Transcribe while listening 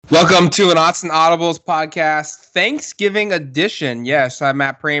Welcome to an Odds and Audibles podcast, Thanksgiving edition. Yes, I'm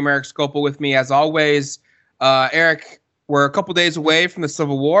Matt Prame, Eric Scopel with me as always. Eric, we're a couple days away from the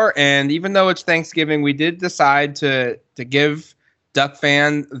Civil War, and even though it's Thanksgiving, we did decide to give Duck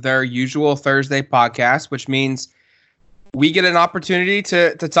Fan their usual Thursday podcast, which means we get an opportunity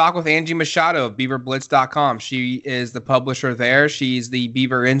to talk with Angie Machado of BeaverBlitz.com. She is the publisher there. She's the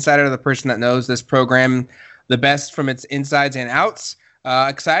Beaver insider, the person that knows this program the best from its insides and outs.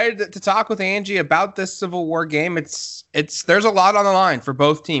 Excited to talk with Angie about this Civil War game. It's there's a lot on the line for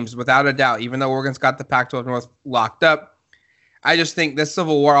both teams, without a doubt. Even though Oregon's got the Pac-12 North locked up, I just think this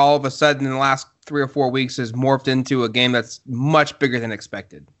Civil War all of a sudden in the last 3 or 4 weeks has morphed into a game that's much bigger than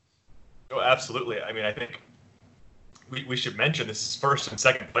expected. Oh, absolutely. I mean, I think we should mention this is first and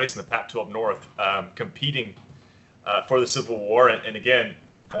second place in the Pac-12 North, competing for the Civil War, and again.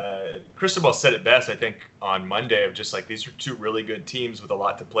 Cristobal said it best, I think, on Monday, of just like these are two really good teams with a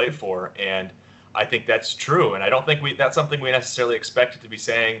lot to play for, and I think that's true. And I don't think that's something we necessarily expected to be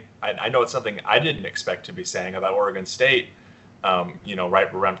saying. I know it's something I didn't expect to be saying about Oregon State.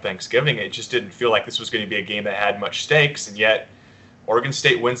 Right around Thanksgiving, it just didn't feel like this was going to be a game that had much stakes, and yet Oregon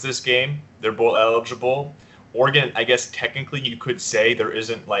State wins this game. They're bowl eligible. Oregon, I guess technically you could say there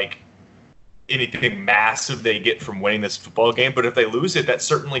isn't like anything massive they get from winning this football game, but if they lose it, that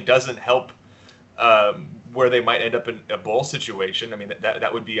certainly doesn't help where they might end up in a bowl situation. I mean,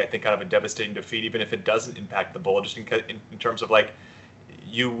 that would be, I think, kind of a devastating defeat, even if it doesn't impact the bowl, just in terms of like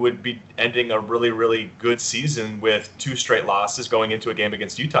you would be ending a really, really good season with 2 straight losses going into a game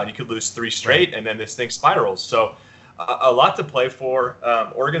against Utah. You could lose 3 straight, and then this thing spirals. So a lot to play for.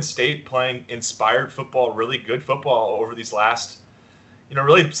 Oregon State playing inspired football, really good football over these last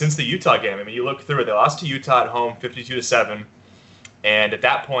really since the Utah game. I mean, you look through it, they lost to Utah at home 52-7. And at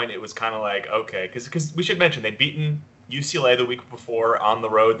that point, it was kind of like, okay, because we should mention they'd beaten UCLA the week before on the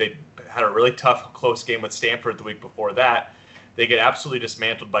road. They had a really tough, close game with Stanford the week before that. They get absolutely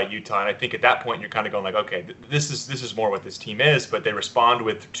dismantled by Utah. And I think at that point, you're kind of going like, okay, this is more what this team is. But they respond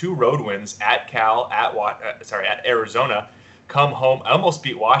with 2 road wins at Cal, at Arizona, come home, almost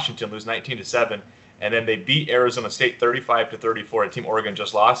beat Washington, lose 19-7. And then they beat Arizona State 35-34, a team Oregon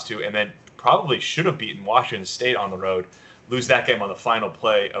just lost to, and then probably should have beaten Washington State on the road, lose that game on the final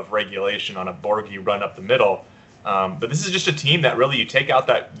play of regulation on a Borghi run up the middle. But this is just a team that really, you take out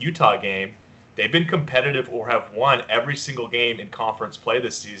that Utah game, they've been competitive or have won every single game in conference play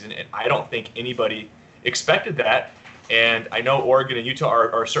this season, and I don't think anybody expected that. And I know Oregon and Utah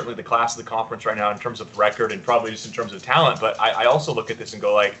are certainly the class of the conference right now in terms of record and probably just in terms of talent, but I also look at this and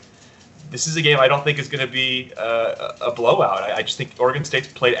go like, this is a game I don't think is going to be a blowout. I just think Oregon State's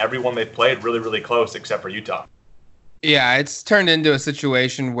played everyone they've played really, really close except for Utah. Yeah, it's turned into a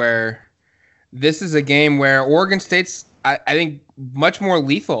situation where this is a game where Oregon State's, I think, much more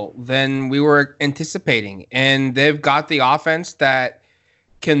lethal than we were anticipating. And they've got the offense that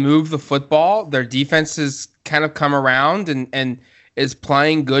can move the football. Their defense has kind of come around and is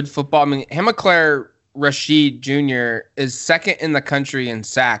playing good football. I mean, Hamilcar Rashed Jr. is second in the country in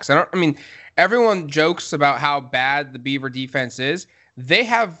sacks. Everyone jokes about how bad the Beaver defense is. They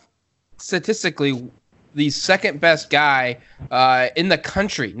have statistically the second best guy in the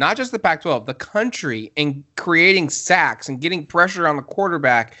country, not just the Pac-12, the country, in creating sacks and getting pressure on the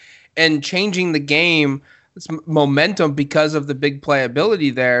quarterback and changing the game, this momentum because of the big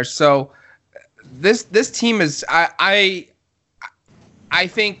playability there. So this team is I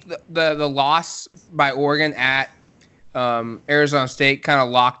think the loss by Oregon at Arizona State kind of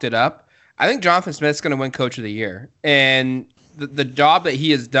locked it up. I think Jonathan Smith's going to win Coach of the Year. And the job that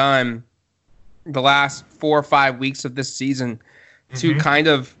he has done the last 4 or 5 weeks of this season to kind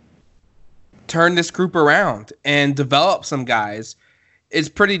of turn this group around and develop some guys is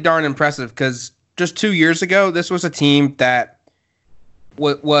pretty darn impressive, because just 2 years ago, this was a team that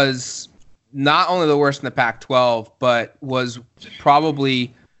was not only the worst in the Pac-12, but was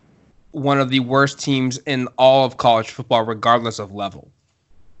probably one of the worst teams in all of college football, regardless of level.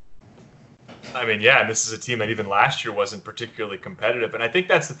 I mean, yeah, and this is a team that even last year wasn't particularly competitive. And I think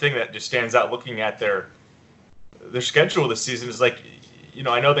that's the thing that just stands out looking at their schedule this season is like,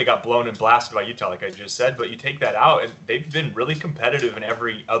 I know they got blown and blasted by Utah, like I just said, but you take that out, and they've been really competitive in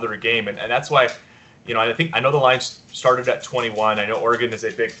every other game. And that's why, I know the line started at 21. I know Oregon is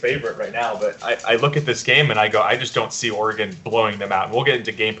a big favorite right now, but I look at this game and I go, I just don't see Oregon blowing them out. And we'll get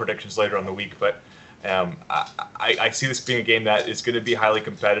into game predictions later on the week, but I see this being a game that is going to be highly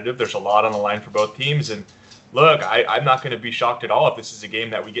competitive. There's a lot on the line for both teams. And look, I'm not going to be shocked at all if this is a game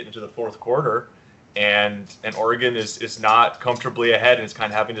that we get into the fourth quarter and Oregon is not comfortably ahead and is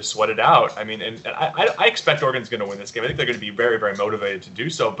kind of having to sweat it out. I mean, and I expect Oregon's going to win this game. I think they're going to be very, very motivated to do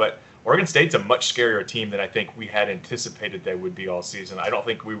so. But Oregon State's a much scarier team than I think we had anticipated they would be all season. I don't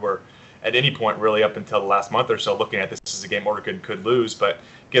think we were at any point really up until the last month or so looking at this as a game Oregon could lose. But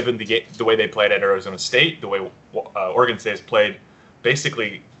given the way they played at Arizona State, the way Oregon State has played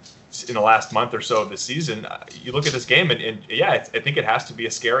basically in the last month or so of the season, you look at this game and yeah, I think it has to be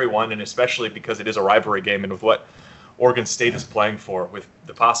a scary one, and especially because it is a rivalry game, and with what Oregon State is playing for, with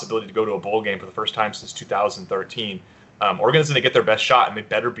the possibility to go to a bowl game for the first time since 2013, Oregon's going to get their best shot, and they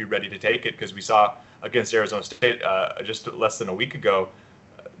better be ready to take it, because we saw against Arizona State just less than a week ago,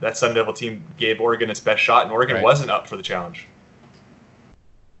 that Sun Devil team gave Oregon its best shot, and Oregon wasn't up for the challenge.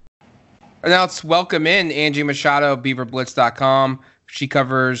 And now let's welcome in Angie Machado, BeaverBlitz.com. She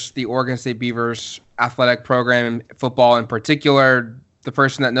covers the Oregon State Beavers athletic program, football in particular, the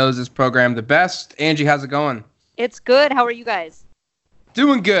person that knows this program the best. Angie, how's it going? It's good. How are you guys?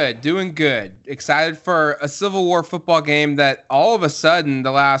 Doing good. Excited for a Civil War football game that all of a sudden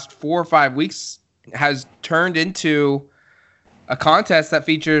the last 4 or 5 weeks has turned into a contest that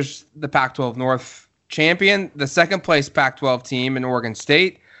features the Pac-12 North champion, the second place Pac-12 team in Oregon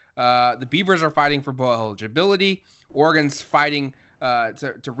State. The Beavers are fighting for bowl eligibility. Oregon's fighting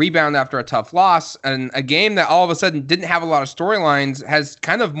to rebound after a tough loss, and a game that all of a sudden didn't have a lot of storylines has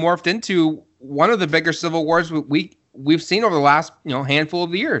kind of morphed into one of the bigger Civil Wars we've seen over the last handful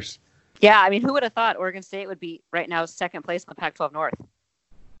of years. Yeah, I mean, who would have thought Oregon State would be right now second place in the Pac-12 North?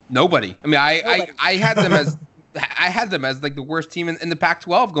 Nobody. I mean, I had them as like the worst team in the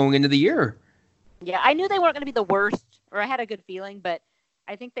Pac-12 going into the year. Yeah, I knew they weren't going to be the worst, or I had a good feeling, but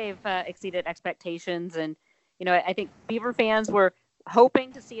I think they've exceeded expectations, and I think Beaver fans were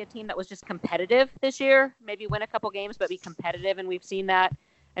hoping to see a team that was just competitive this year, maybe win a couple games, but be competitive. And we've seen that.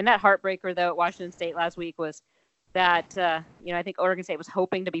 And that heartbreaker, though, at Washington State last week was that, I think Oregon State was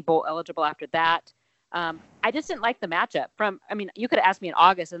hoping to be bowl eligible after that. I just didn't like the matchup. You could have asked me in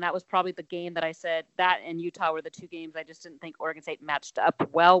August, and that was probably the game that I said that and Utah were the two games I just didn't think Oregon State matched up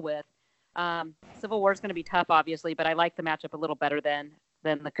well with. Civil War is going to be tough, obviously, but I like the matchup a little better than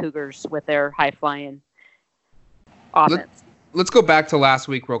the Cougars with their high-flying offense. Let's go back to last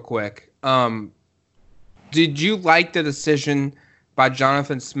week real quick. Did you like the decision by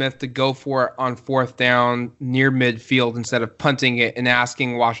Jonathan Smith to go for it on fourth down near midfield instead of punting it and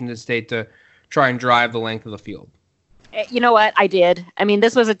asking Washington State to try and drive the length of the field? You know what? I did. I mean,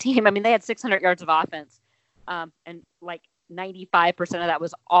 this was a team. I mean, they had 600 yards of offense, and like 95% of that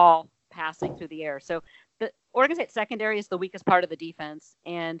was all passing through the air. So the Oregon State secondary is the weakest part of the defense,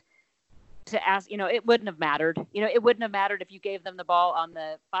 and to ask, it wouldn't have mattered. It wouldn't have mattered if you gave them the ball on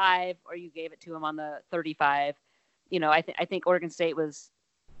the 5 or you gave it to them on the 35. I think Oregon State was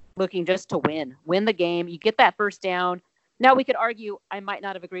looking just to win the game. You get that first down. Now we could argue I might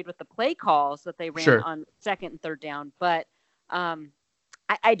not have agreed with the play calls that they ran on second and third down, but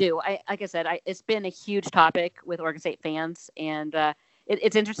I do. Like I said, it's been a huge topic with Oregon State fans, and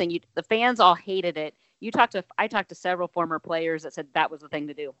it's interesting. The fans all hated it. I talked to several former players that said that was the thing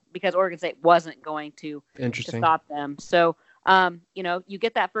to do because Oregon State wasn't going to stop them. So, you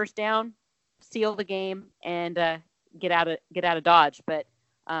get that first down, seal the game, and get out of Dodge. But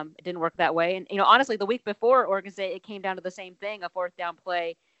it didn't work that way. And honestly, the week before Oregon State, it came down to the same thing: a fourth down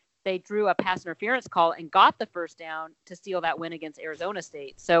play. They drew a pass interference call and got the first down to seal that win against Arizona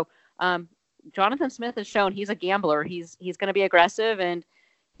State. So, Jonathan Smith has shown he's a gambler. He's going to be aggressive, and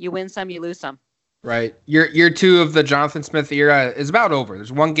you win some, you lose some. Right. Year 2 of the Jonathan Smith era is about over.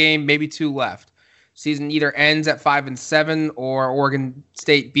 There's one game, maybe 2 left. Season either ends at 5-7 or Oregon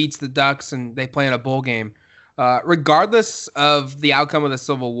State beats the Ducks and they play in a bowl game. Regardless of the outcome of the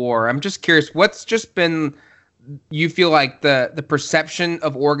Civil War, I'm just curious, what's just been, you feel like the perception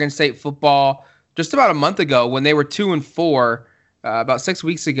of Oregon State football just about a month ago when they were 2-4, about 6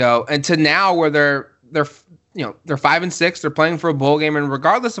 weeks ago, and to now where they're 5-6, they're playing for a bowl game, and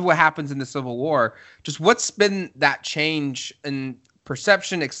regardless of what happens in the Civil War, just what's been that change in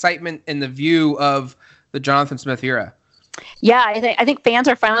perception, excitement, and the view of the Jonathan Smith era? Yeah, I think fans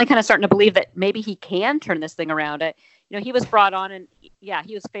are finally kind of starting to believe that maybe he can turn this thing around. He was brought on, and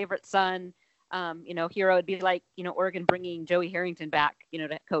he was favorite son. Hero would be like Oregon bringing Joey Harrington back,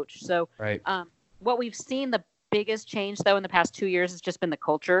 to coach. So right. What we've seen the biggest change though in the past 2 years has just been the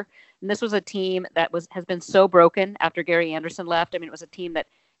culture. And this was a team that has been so broken after Gary Anderson left. I mean, it was a team that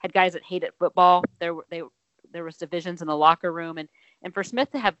had guys that hated football. There was divisions in the locker room, and for Smith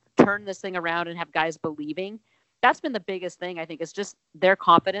to have turned this thing around and have guys believing, that's been the biggest thing. I think is just their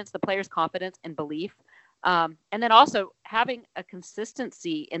confidence, the players' confidence and belief. And then also having a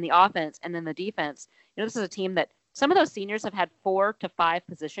consistency in the offense and then the defense. This is a team that some of those seniors have had 4 to 5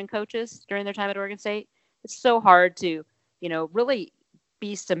 position coaches during their time at Oregon State. It's so hard to, really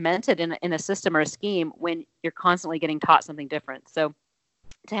be cemented in a system or a scheme when you're constantly getting taught something different. So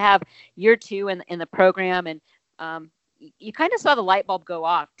to have year 2 in the program, and you kind of saw the light bulb go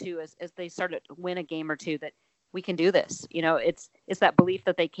off too as they started to win a game or two, that we can do this. It's that belief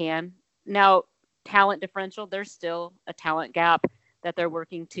that they can. Now, talent differential, there's still a talent gap that they're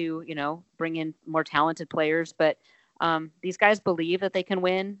working to, bring in more talented players. But these guys believe that they can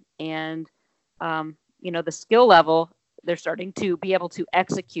win. And, the skill level, they're starting to be able to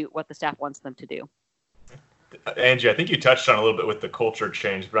execute what the staff wants them to do. Angie, I think you touched on a little bit with the culture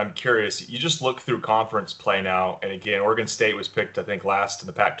change, but I'm curious. You just look through conference play now, and again, Oregon State was picked, I think, last in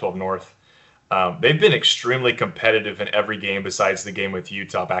the Pac-12 North. They've been extremely competitive in every game besides the game with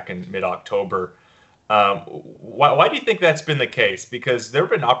Utah back in mid-October. Why do you think that's been the case? Because there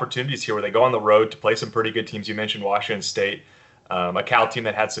have been opportunities here where they go on the road to play some pretty good teams. You mentioned Washington State, a Cal team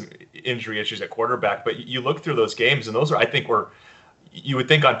that had some injury issues at quarterback. But you look through those games, and those are, I think, you would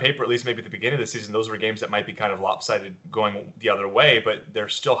think on paper, at least maybe at the beginning of the season, those were games that might be kind of lopsided going the other way, but they're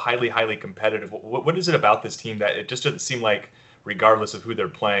still highly, highly competitive. What is it about this team that it just doesn't seem like, regardless of who they're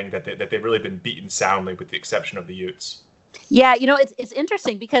playing, that they've really been beaten soundly, with the exception of the Utes? Yeah, it's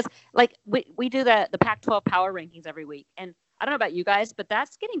interesting because we do the Pac-12 power rankings every week, and I don't know about you guys, but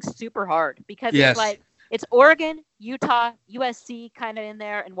that's getting super hard because Yes. it's Oregon, Utah, USC kind of in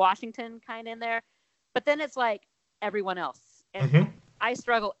there, and Washington kind of in there, but then it's like everyone else. And I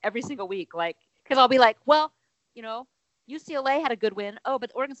struggle every single week, because I'll be like, well, UCLA had a good win. Oh,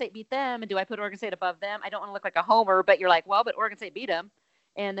 but Oregon State beat them. And do I put Oregon State above them? I don't want to look like a homer, but you're like, well, but Oregon State beat them.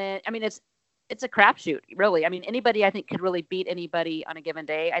 And then, it's a crapshoot, really. Anybody I think could really beat anybody on a given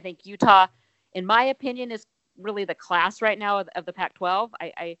day. I think Utah, in my opinion, is really the class right now of the Pac-12.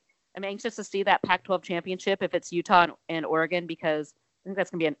 I'm anxious to see that Pac-12 championship if it's Utah and Oregon, because I think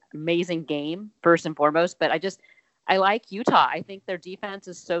that's going to be an amazing game, first and foremost. But I like Utah. I think their defense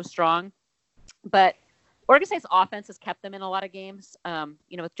is so strong. But Oregon State's offense has kept them in a lot of games.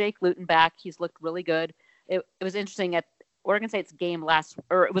 With Jake Luton back, he's looked really good. It was interesting at Oregon State's game last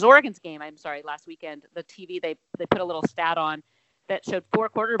weekend. The TV, they put a little stat on that showed 4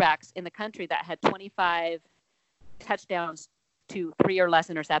 quarterbacks in the country that had 25 touchdowns to 3 or less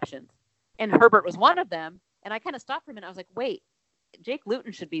interceptions. And Herbert was one of them. And I kind of stopped for a minute. I was like, wait, Jake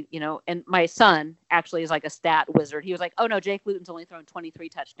Luton should be, and my son actually is like a stat wizard. He was like, oh no, Jake Luton's only thrown 23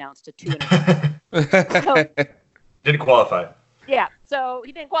 touchdowns to 2 interceptions. So, didn't qualify. Yeah. So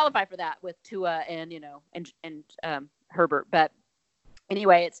he didn't qualify for that with Tua and Herbert. But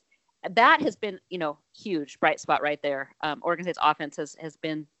anyway, that has been, huge bright spot right there. Oregon State's offense has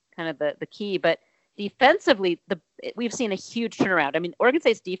been kind of the key, but defensively, we've seen a huge turnaround. Oregon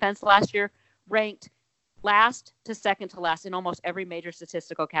State's defense last year ranked last to second to last in almost every major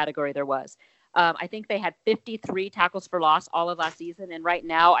statistical category there was. I think they had 53 tackles for loss all of last season, and right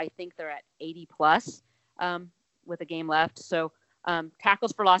now I think they're at 80 plus with a game left. So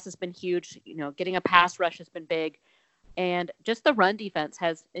tackles for loss has been huge. Getting a pass rush has been big, and just the run defense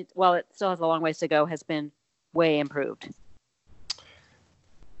it still has a long ways to go, has been way improved.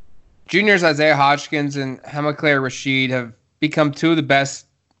 Juniors Isaiah Hodgkins and Hamaclair Rashid have become 2 of the best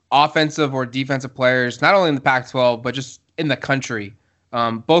offensive or defensive players, not only in the Pac-12, but just in the country.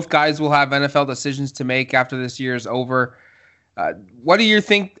 Both guys will have NFL decisions to make after this year is over. What do you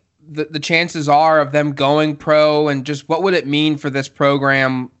think the chances are of them going pro, and just what would it mean for this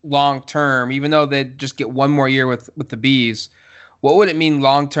program long term, even though they just get one more year with the Bees? What would it mean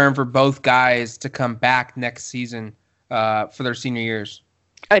long term for both guys to come back next season for their senior years?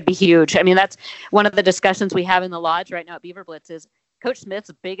 It'd be huge. That's one of the discussions we have in the Lodge right now at Beaver Blitz is Coach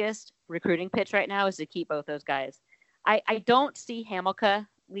Smith's biggest recruiting pitch right now is to keep both those guys. I don't see Hamilka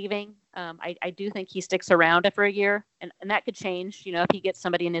leaving. I do think he sticks around for a year, and that could change, if he gets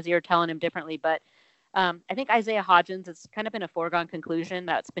somebody in his ear telling him differently. But I think Isaiah Hodgins, it's kind of been a foregone conclusion.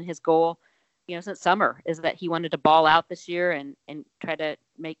 That's been his goal, since summer, is that he wanted to ball out this year and try to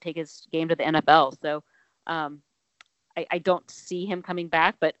take his game to the NFL. So I don't see him coming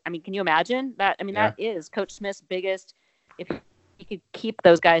back. But, can you imagine that? That is Coach Smith's biggest, if he could keep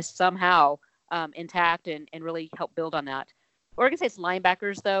those guys somehow intact and really help build on that. Oregon State's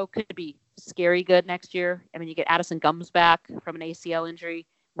linebackers, though, could be scary good next year. You get Addison Gums back from an ACL injury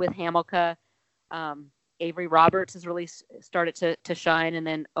with Hamilka. Avery Roberts has really started to shine. And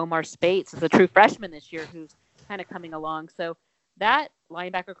then Omar Spates is a true freshman this year who's kind of coming along. So that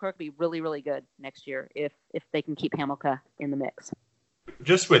linebacker core could be really, really good next year if they can keep Hamilka in the mix.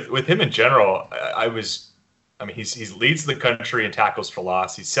 Just with him in general, I was I mean, he leads the country in tackles for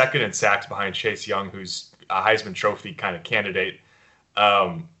loss. He's second in sacks behind Chase Young, who's a Heisman Trophy kind of candidate.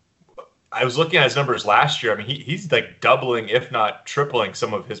 I was looking at his numbers last year. I mean, he's like doubling, if not tripling,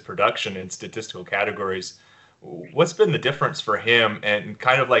 some of his production in statistical categories. What's been the difference for him? And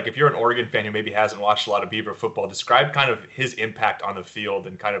kind of like, if you're an Oregon fan who maybe hasn't watched a lot of Beaver football, describe kind of his impact on the field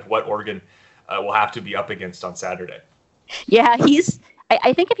and kind of what Oregon will have to be up against on Saturday. Yeah,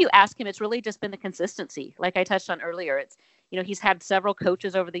 I think if you ask him, it's really just been the consistency. Like I touched on earlier, it's, he's had several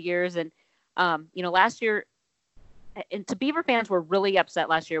coaches over the years. And, last year, and to Beaver fans were really upset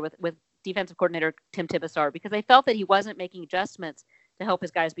last year with defensive coordinator Tim Tibesar because they felt that he wasn't making adjustments to help his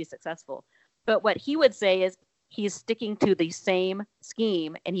guys be successful. But what he would say is he's sticking to the same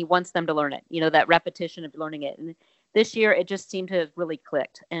scheme and he wants them to learn it, that repetition of learning it. And this year it just seemed to have really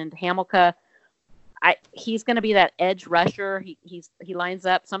clicked. And Hamilka, he's going to be that edge rusher. He lines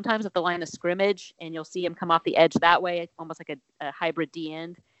up sometimes at the line of scrimmage and you'll see him come off the edge that way, almost like a hybrid D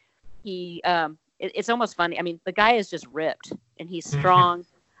end. It's almost funny. I mean, the guy is just ripped and he's strong.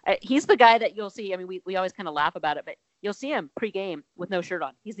 He's the guy that you'll see. I mean, we always kind of laugh about it, but you'll see him pregame with no shirt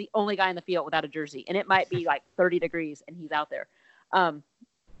on. He's the only guy in the field without a jersey, and it might be like 30 degrees, and he's out there.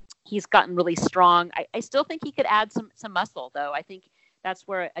 He's gotten really strong. I still think he could add some muscle, though. I think that's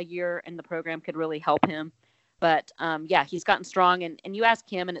where a year in the program could really help him. But, he's gotten strong, and you ask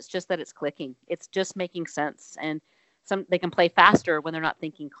him, and it's just that it's clicking. It's just making sense, and they can play faster when they're not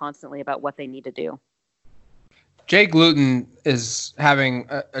thinking constantly about what they need to do. Jay Gluten is having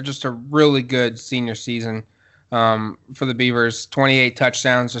just a really good senior season for the Beavers. 28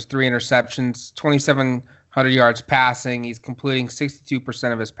 touchdowns, just 3 interceptions, 2,700 yards passing. He's completing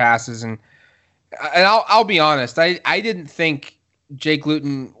 62% of his passes. And I'll be honest, I didn't think Jay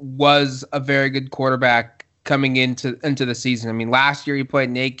Gluten was a very good quarterback coming into the season. I mean, last year he played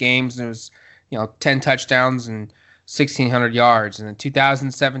in 8 games and it was 10 touchdowns and 1,600 yards. And in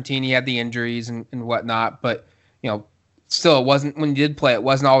 2017 he had the injuries and whatnot, but still, it wasn't, when he did play, it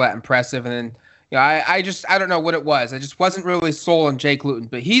wasn't all that impressive. And then, I don't know what it was. I just wasn't really sold on Jake Luton,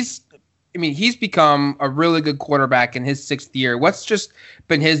 but he's become a really good quarterback in his 6th year. What's just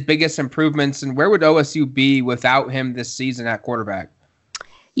been his biggest improvements, and where would OSU be without him this season at quarterback?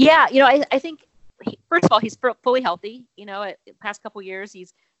 Yeah, I think, first of all, he's fully healthy. The past couple years,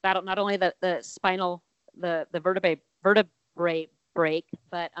 he's battled not only the spinal, the vertebrae break,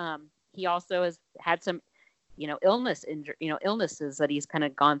 but he also has had some illnesses that he's kind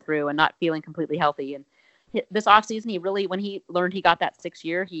of gone through and not feeling completely healthy. And this offseason, when he learned he got that 6th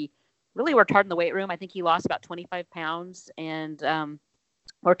year, he really worked hard in the weight room. I think he lost about 25 pounds and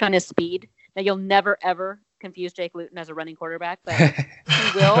worked on his speed. Now, you'll never, ever confuse Jake Luton as a running quarterback, but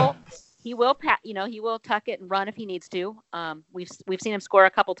he will tuck it and run if he needs to. We've seen him score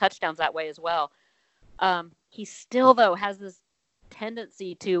a couple touchdowns that way as well. He still, though, has this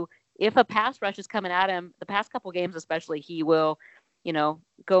tendency to, if a pass rush is coming at him, the past couple games especially, he will,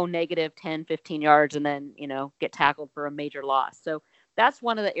 go negative 10, 15 yards and then, get tackled for a major loss. So that's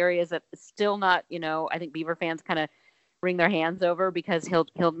one of the areas that is still not, I think Beaver fans kind of wring their hands over because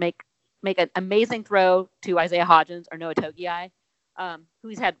he'll make an amazing throw to Isaiah Hodgins or Noah Togiai, who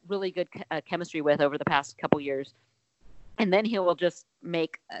he's had really good chemistry with over the past couple years. And then he will just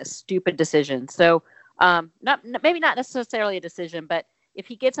make a stupid decision. So maybe not necessarily a decision, but if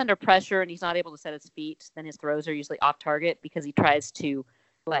he gets under pressure and he's not able to set his feet, then his throws are usually off target because he tries to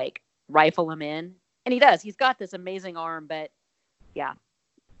rifle him in. And he does. He's got this amazing arm, but yeah,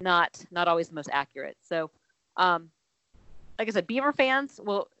 not always the most accurate. So, like I said, Beaver fans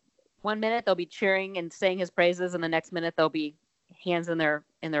will, 1 minute they'll be cheering and saying his praises, and the next minute they'll be hands in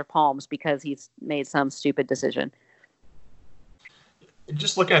their palms because he's made some stupid decision.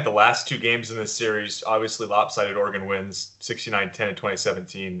 Just looking at the last 2 games in this series, obviously lopsided Oregon wins 69-10 in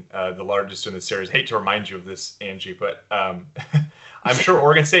 2017, the largest in the series. Hate to remind you of this, Angie, but I'm sure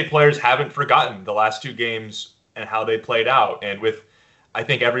Oregon State players haven't forgotten the last 2 games and how they played out. And with, I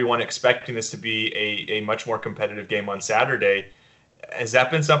think, everyone expecting this to be a much more competitive game on Saturday, has that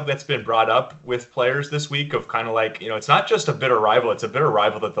been something that's been brought up with players this week of kind of it's not just a bitter rival, it's a bitter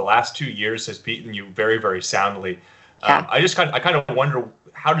rival that the last 2 years has beaten you very, very soundly. Yeah. I kind of wonder,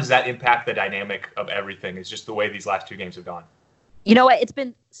 how does that impact the dynamic of everything? It's just the way these last 2 games have gone. You know what? It's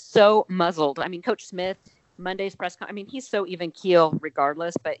been so muzzled. I mean, Coach Smith, Monday's press conference, I mean, he's so even keel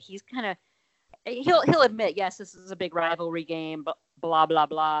regardless, but he's kind of, he'll admit, yes, this is a big rivalry game, blah, blah,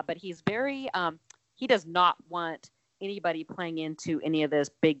 blah. But he's very, he does not want anybody playing into any of this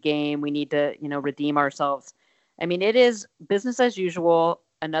big game. We need to, redeem ourselves. I mean, it is business as usual,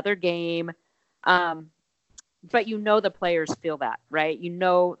 another game. But the players feel that, right?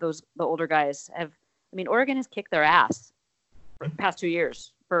 The older guys have I mean, Oregon has kicked their ass the past 2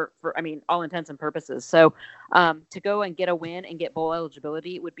 years for I mean, all intents and purposes. So to go and get a win and get bowl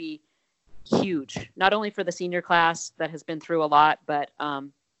eligibility would be huge, not only for the senior class that has been through a lot, but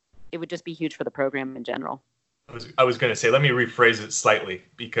it would just be huge for the program in general. I was going to say, let me rephrase it slightly,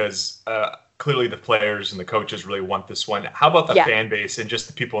 because clearly the players and the coaches really want this one. How about the fan base and just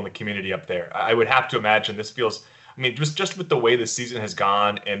the people in the community up there? I would have to imagine this feels, I mean, just with the way the season has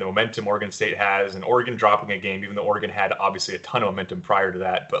gone and the momentum Oregon State has, and Oregon dropping a game, even though Oregon had obviously a ton of momentum prior to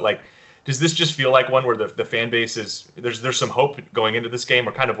that. But like, does this just feel like one where the fan base is, there's some hope going into this game,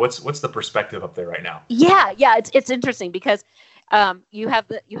 or kind of what's the perspective up there right now? Yeah, it's interesting because you have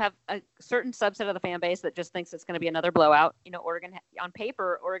a certain subset of the fan base that just thinks it's going to be another blowout. You know, Oregon on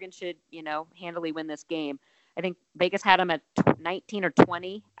paper, Oregon should, you know, handily win this game. I think Vegas had them at 19 or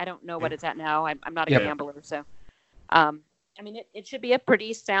 20. I don't know what it's at now. I'm not a gambler, so I mean, it should be a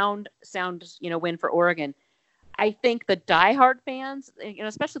pretty sound, you know, win for Oregon. I think the diehard fans, you know,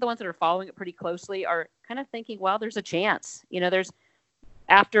 especially the ones that are following it pretty closely, are kind of thinking, well, there's a chance. You know, there's,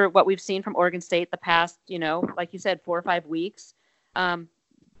 after what we've seen from Oregon State the past, you know, like you said, 4 or 5 weeks,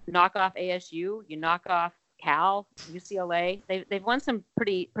 knock off ASU, you knock off Cal, UCLA. They've won some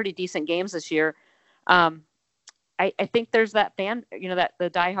pretty decent games this year. I think there's that fan, you know, that the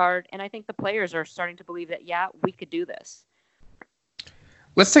diehard, and I think the players are starting to believe that, yeah, we could do this.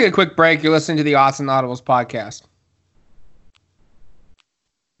 Let's take a quick break. You're listening to the Odds and Audibles podcast.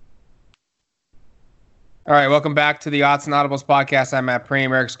 All right, welcome back to the Odds and Audibles podcast. I'm Matt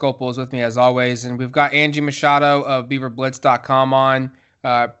Prehm. Eric Scopel is with me as always, and we've got Angie Machado of BeaverBlitz.com on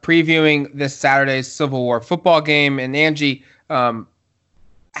previewing this Saturday's Civil War football game. And Angie, how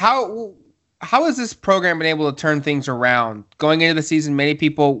has this program been able to turn things around? Going into the season, many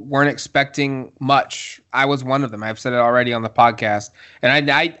people weren't expecting much. I was one of them. I've said it already on the podcast.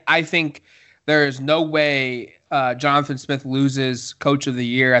 And I think there is no way Jonathan Smith loses Coach of the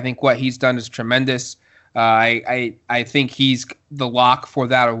Year. I think what he's done is tremendous. I think he's the lock for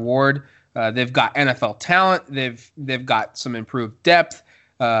that award. They've got NFL talent. They've got some improved depth.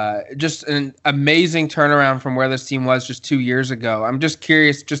 Just an amazing turnaround from where this team was just 2 years ago. I'm just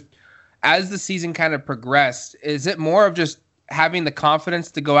curious, just as the season kind of progressed, is it more of just having the confidence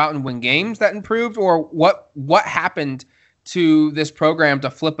to go out and win games that improved, or what happened to this program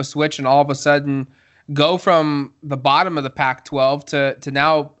to flip a switch and all of a sudden go from the bottom of the Pac-12 to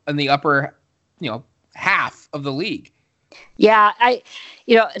now in the upper, you know, half of the league? Yeah, I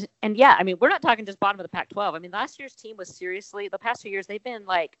mean, we're not talking just bottom of the Pac-12. I mean, last year's team was seriously, the past 2 years, they've been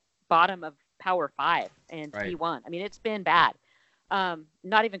like bottom of Power 5 and P1. I mean, it's been bad.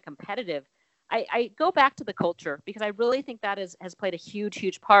 Not even competitive. I go back to the culture because I really think that has played a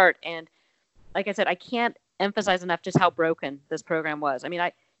huge part. And like I said, I can't emphasize enough just how broken this program was. I mean,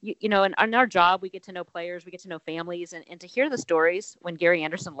 you know, in our job, we get to know players, we get to know families, and to hear the stories when Gary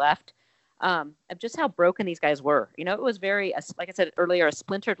Anderson left, of just how broken these guys were. You know, it was very, like I said earlier, a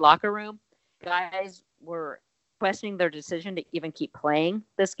splintered locker room. Guys were questioning their decision to even keep playing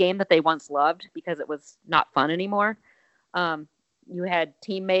this game that they once loved because it was not fun anymore. You had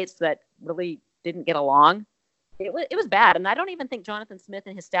teammates that really didn't get along. It was bad. And I don't even think Jonathan Smith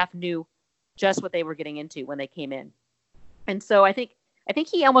and his staff knew just what they were getting into when they came in. And so I think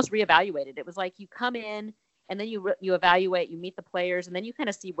he almost reevaluated. It was like you come in and then you evaluate, you meet the players, and then you kind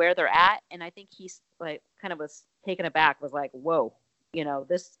of see where they're at. And I think he's like kind of was taken aback, was like, whoa, you know,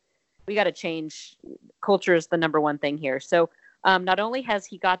 we got to change. Culture is the number one thing here. So not only has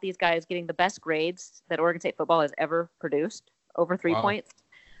he got these guys getting the best grades that Oregon State football has ever produced, over 3 points.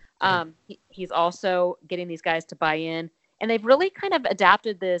 He's also getting these guys to buy in, and they've really kind of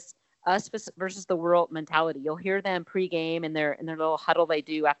adapted this us versus the world mentality. You'll hear them pregame in their little huddle they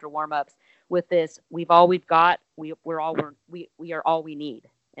do after warmups with this: we are all we need,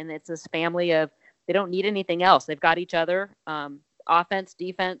 and it's this family of, they don't need anything else. They've got each other, offense,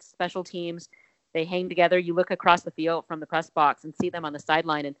 defense, special teams. They hang together. You look across the field from the press box and see them on the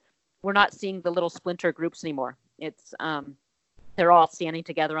sideline, and we're not seeing the little splinter groups anymore. It's they're all standing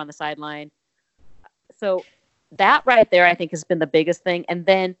together on the sideline. So that right there, I think, has been the biggest thing. And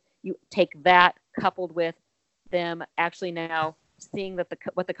then you take that coupled with them actually now seeing that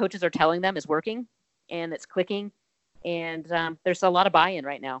what the coaches are telling them is working and it's clicking. And there's a lot of buy-in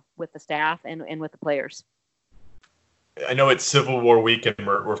right now with the staff and with the players. I know it's Civil War week and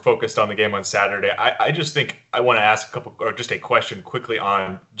we're focused on the game on Saturday. I just think I want to ask a question quickly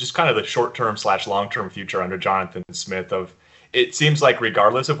on just kind of the short-term / long-term future under Jonathan Smith. It seems like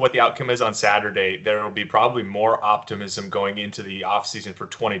regardless of what the outcome is on Saturday, there will be probably more optimism going into the offseason for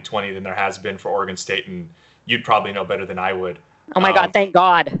 2020 than there has been for Oregon State, and you'd probably know better than I would. Oh my God, thank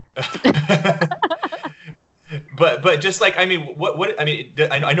God. but just like, I mean, what I mean,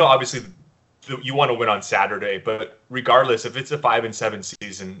 I know obviously you want to win on Saturday, but regardless, if it's a 5-7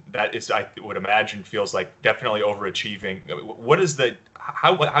 season, that is, I would imagine, feels like definitely overachieving. What is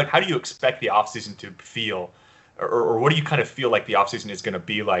how do you expect the offseason to feel, or what do you kind of feel like the offseason is going to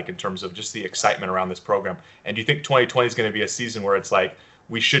be like in terms of just the excitement around this program? And do you think 2020 is going to be a season where it's like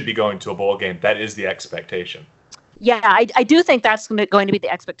we should be going to a bowl game? That is the expectation. Yeah, I do think that's going to be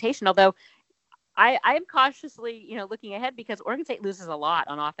the expectation, although I am cautiously, looking ahead because Oregon State loses a lot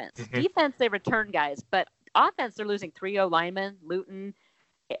on offense. Mm-hmm. Defense, they return guys, but offense, they're losing 3 linemen, Luton,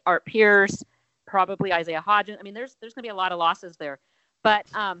 Art Pierce, probably Isaiah Hodgins. I mean, there's going to be a lot of losses there. But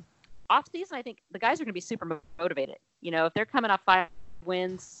off season, I think the guys are going to be super motivated. If they're coming off 5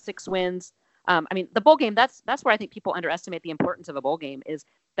 wins, 6 wins, I mean, the bowl game, that's where I think people underestimate the importance of a bowl game, is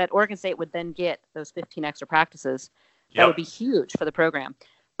that Oregon State would then get those 15 extra practices. That would be huge for the program.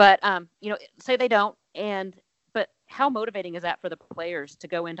 But, say they don't, but how motivating is that for the players to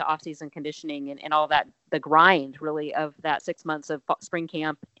go into off-season conditioning and all that, the grind, really, of that 6 months of spring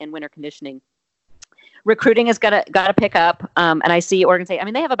camp and winter conditioning? Recruiting has got to pick up, and I see Oregon State. I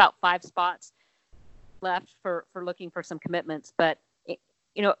mean, they have about 5 spots left for looking for some commitments. But,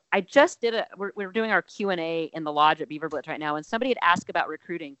 I just did we're doing our Q&A in the lodge at Beaver Blitz right now, and somebody had asked about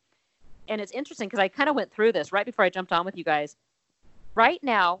recruiting. And it's interesting because I kind of went through this right before I jumped on with you guys. Right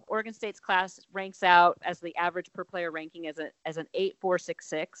now, Oregon State's class ranks out as the average per player ranking as an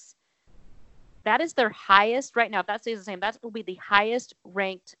 8.466. That is their highest right now. If that stays the same, that will be the highest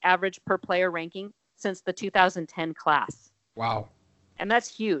ranked average per player ranking since the 2010 class. Wow. And that's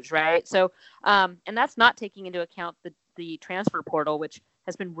huge, right? So, and that's not taking into account the transfer portal, which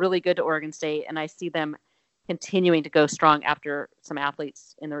has been really good to Oregon State, and I see them continuing to go strong after some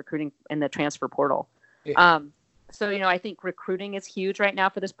athletes in the recruiting in the transfer portal. Yeah. So, I think recruiting is huge right now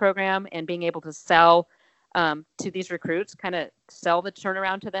for this program, and being able to sell to these recruits, kind of sell the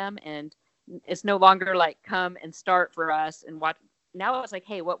turnaround to them. And it's no longer like come and start for us and watch. Now it's like,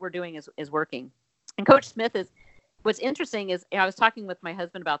 hey, what we're doing is working. And Coach Smith what's interesting is, I was talking with my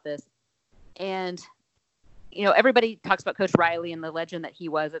husband about this, and, everybody talks about Coach Riley and the legend that he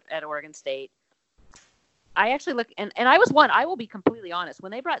was at Oregon State. I actually look, and I was one, I will be completely honest.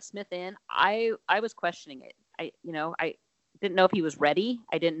 When they brought Smith in, I was questioning it. I didn't know if he was ready.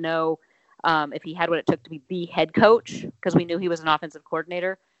 I didn't know if he had what it took to be the head coach, because we knew he was an offensive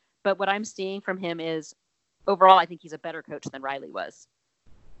coordinator. But what I'm seeing from him is, overall, I think he's a better coach than Riley was.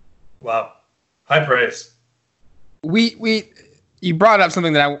 Wow. High praise. You brought up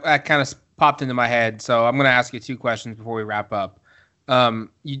something that I kind of popped into my head, so I'm going to ask you 2 questions before we wrap up.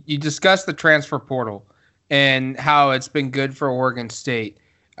 You discussed the transfer portal and how it's been good for Oregon State.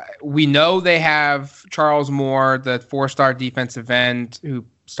 We know they have Charles Moore, the 4-star defensive end who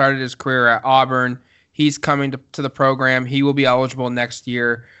started his career at Auburn. He's coming to the program. He will be eligible next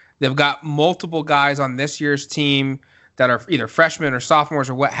year. They've got multiple guys on this year's team that are either freshmen or sophomores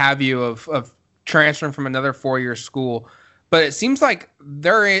or what have you of transferring from another 4-year school. But it seems like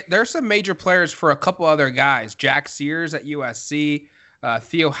there's some major players for a couple other guys. Jack Sears at USC,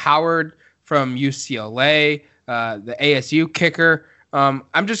 Theo Howard from UCLA, the ASU kicker.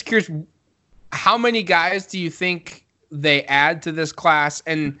 I'm just curious, how many guys do you think they add to this class,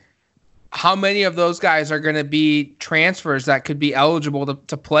 and how many of those guys are going to be transfers that could be eligible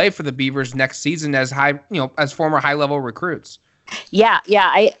to play for the Beavers next season as as former high-level recruits? Yeah.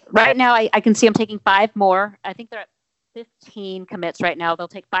 Right now, I can see them taking 5 more. I think they're at 15 commits right now. They'll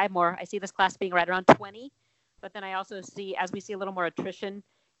take 5 more. I see this class being right around 20, but then I also see, as we see a little more attrition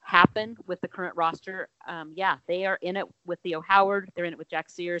happen with the current roster, they are in it with Theo Howard. They're in it with Jack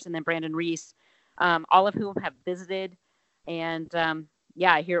Sears and then Brandon Reese, all of whom have visited. And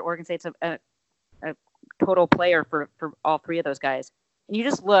I hear Oregon State's a total player for all 3 of those guys. And you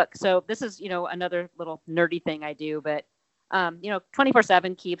just look. So this is, another little nerdy thing I do, but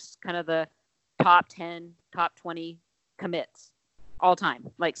 24/7 keeps kind of the top 10, top 20 commits all time,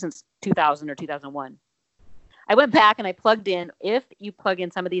 like since 2000 or 2001. I went back and I plugged in, if you plug in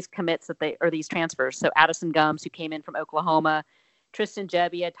some of these commits these transfers. So Addison Gums, who came in from Oklahoma, Tristan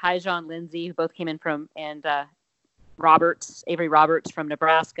Gebbia, Tyjon Lindsey, who both came in from, and Avery Roberts from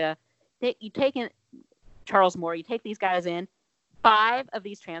Nebraska. You take in Charles Moore, you take these guys in, 5 of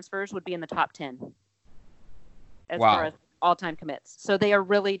these transfers would be in the top 10 as far as all-time commits. So they are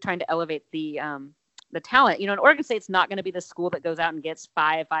really trying to elevate the talent. And Oregon State's not going to be the school that goes out and gets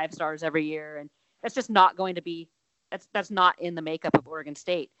 5 stars every year, and that's just not going to be. That's not in the makeup of Oregon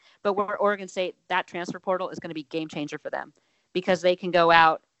State. But where Oregon State, that transfer portal is going to be game changer for them, because they can go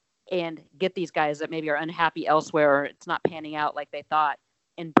out and get these guys that maybe are unhappy elsewhere or it's not panning out like they thought,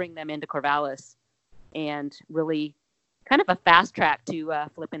 and bring them into Corvallis and really kind of a fast track to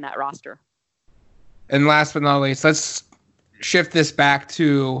flipping that roster. And last but not least, let's shift this back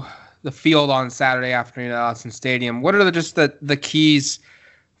to the field on Saturday afternoon at Allison Stadium. What are the keys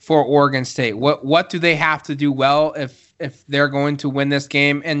for Oregon State? What do they have to do well if they're going to win this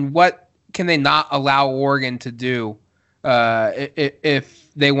game, and what can they not allow Oregon to do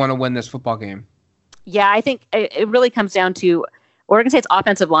if they want to win this football game? Yeah, I think it really comes down to Oregon State's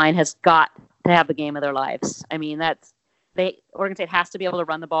offensive line has got to have the game of their lives. I mean, Oregon State has to be able to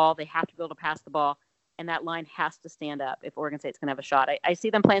run the ball. They have to be able to pass the ball. And that line has to stand up if Oregon State's going to have a shot. I see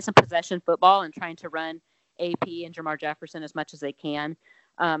them playing some possession football and trying to run AP and Jamar Jefferson as much as they can.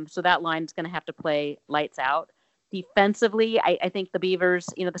 So that line's going to have to play lights out. Defensively, I think the Beavers,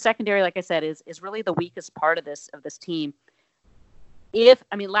 the secondary, like I said, is really the weakest part of this team.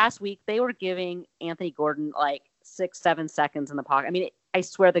 Last week they were giving Anthony Gordon like 6-7 seconds in the pocket. I mean, I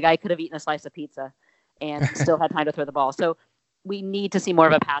swear the guy could have eaten a slice of pizza and still had time to throw the ball. So we need to see more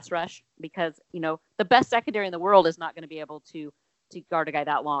of a pass rush because, the best secondary in the world is not going to be able to guard a guy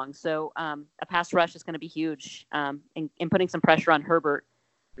that long. So a pass rush is going to be huge in putting some pressure on Herbert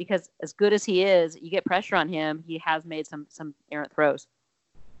because as good as he is, you get pressure on him. He has made some errant throws.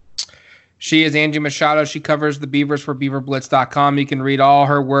 She is Angie Machado. She covers the Beavers for BeaverBlitz.com. You can read all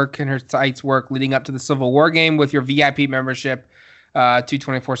her work and her site's work leading up to the Civil War game with your VIP membership to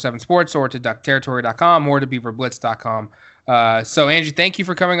 24/7 Sports or to DuckTerritory.com or to BeaverBlitz.com. So Angie, thank you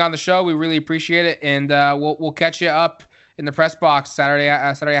for coming on the show. We really appreciate it, and we'll catch you up in the press box Saturday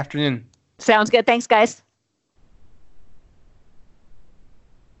afternoon. Sounds good. Thanks, guys.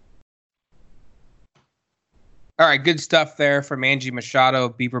 All right, good stuff there from Angie Machado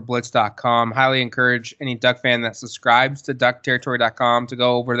of BeaverBlitz.com. Highly encourage any Duck fan that subscribes to DuckTerritory.com to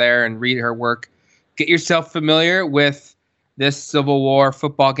go over there and read her work. Get yourself familiar with this Civil War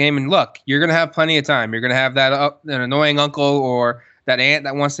football game. And look, you're going to have plenty of time. You're going to have that an annoying uncle or that aunt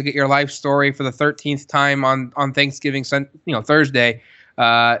that wants to get your life story for the 13th time on Thanksgiving, Thursday.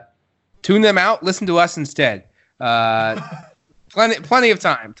 Tune them out. Listen to us instead. Plenty of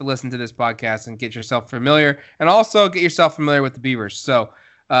time to listen to this podcast and get yourself familiar, and also get yourself familiar with the Beavers. So,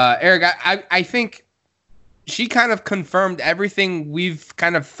 Eric, I think she kind of confirmed everything we've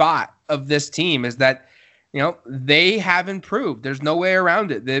kind of thought of this team is that, they have improved. There's no way around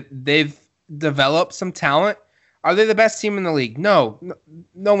it. They've developed some talent. Are they the best team in the league? No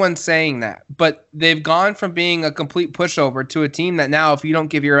one's saying that. But they've gone from being a complete pushover to a team that now, if you don't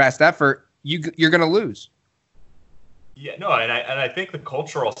give your best effort, you're going to lose. Yeah, no, and I think the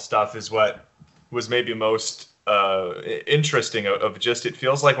cultural stuff is what was maybe most interesting of just, it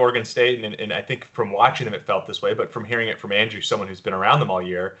feels like Oregon State, and I think from watching them it felt this way, but from hearing it from Andrew, someone who's been around them all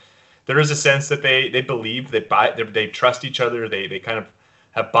year, there is a sense that they believe, they trust each other, they kind of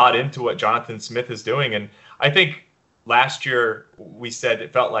have bought into what Jonathan Smith is doing. And I think last year we said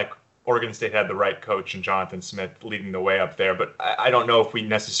it felt like Oregon State had the right coach and Jonathan Smith leading the way up there, but I don't know if we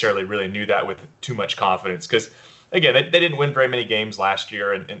necessarily really knew that with too much confidence because, again, they didn't win very many games last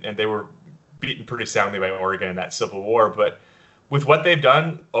year, and they were beaten pretty soundly by Oregon in that Civil War. But with what they've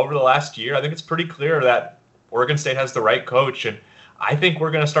done over the last year, I think it's pretty clear that Oregon State has the right coach, and I think we're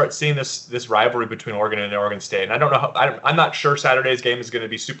going to start seeing this rivalry between Oregon and Oregon State. And I don't know I'm not sure Saturday's game is going to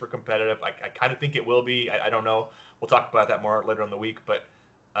be super competitive. I kind of think it will be. I don't know. We'll talk about that more later in the week. But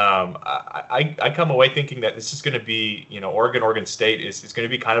I come away thinking that this is going to be, Oregon State is going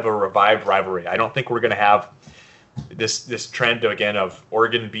to be kind of a revived rivalry. I don't think we're going to have this trend again of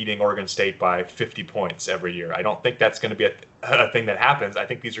Oregon beating Oregon State by 50 points every year. I don't think that's going to be a thing that happens. I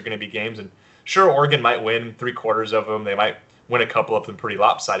think these are going to be games, and sure, Oregon might win 3/4 of them. They might win a couple of them pretty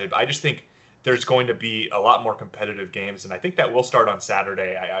lopsided. But I just think there's going to be a lot more competitive games, and I think that will start on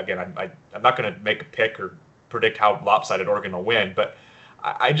Saturday. I'm not going to make a pick or predict how lopsided Oregon will win, but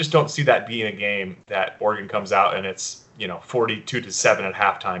I just don't see that being a game that Oregon comes out and it's 42-7 at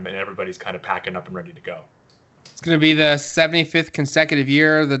halftime and everybody's kind of packing up and ready to go. It's going to be the 75th consecutive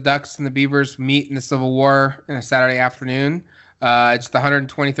year the Ducks and the Beavers meet in the Civil War on a Saturday afternoon. It's the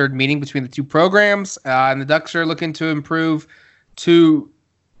 123rd meeting between the two programs, and the Ducks are looking to improve to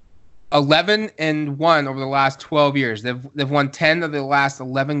 11-1 over the last 12 years. They've won 10 of the last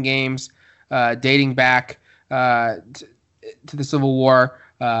 11 games, dating back to the Civil War.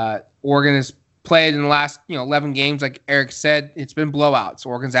 Oregon has played in the last 11 games, like Eric said. It's been blowouts.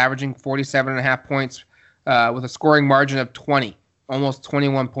 Oregon's averaging 47.5 points with a scoring margin of 20, almost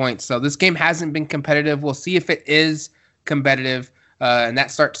 21 points. So this game hasn't been competitive. We'll see if it is competitive, and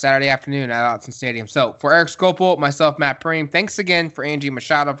that starts Saturday afternoon at Allison Stadium. So for Eric Skopel, myself, Matt Preem, thanks again for Angie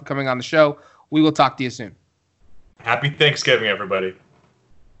Machado for coming on the show. We will talk to you soon. Happy Thanksgiving, everybody.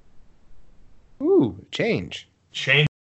 Ooh, change. Change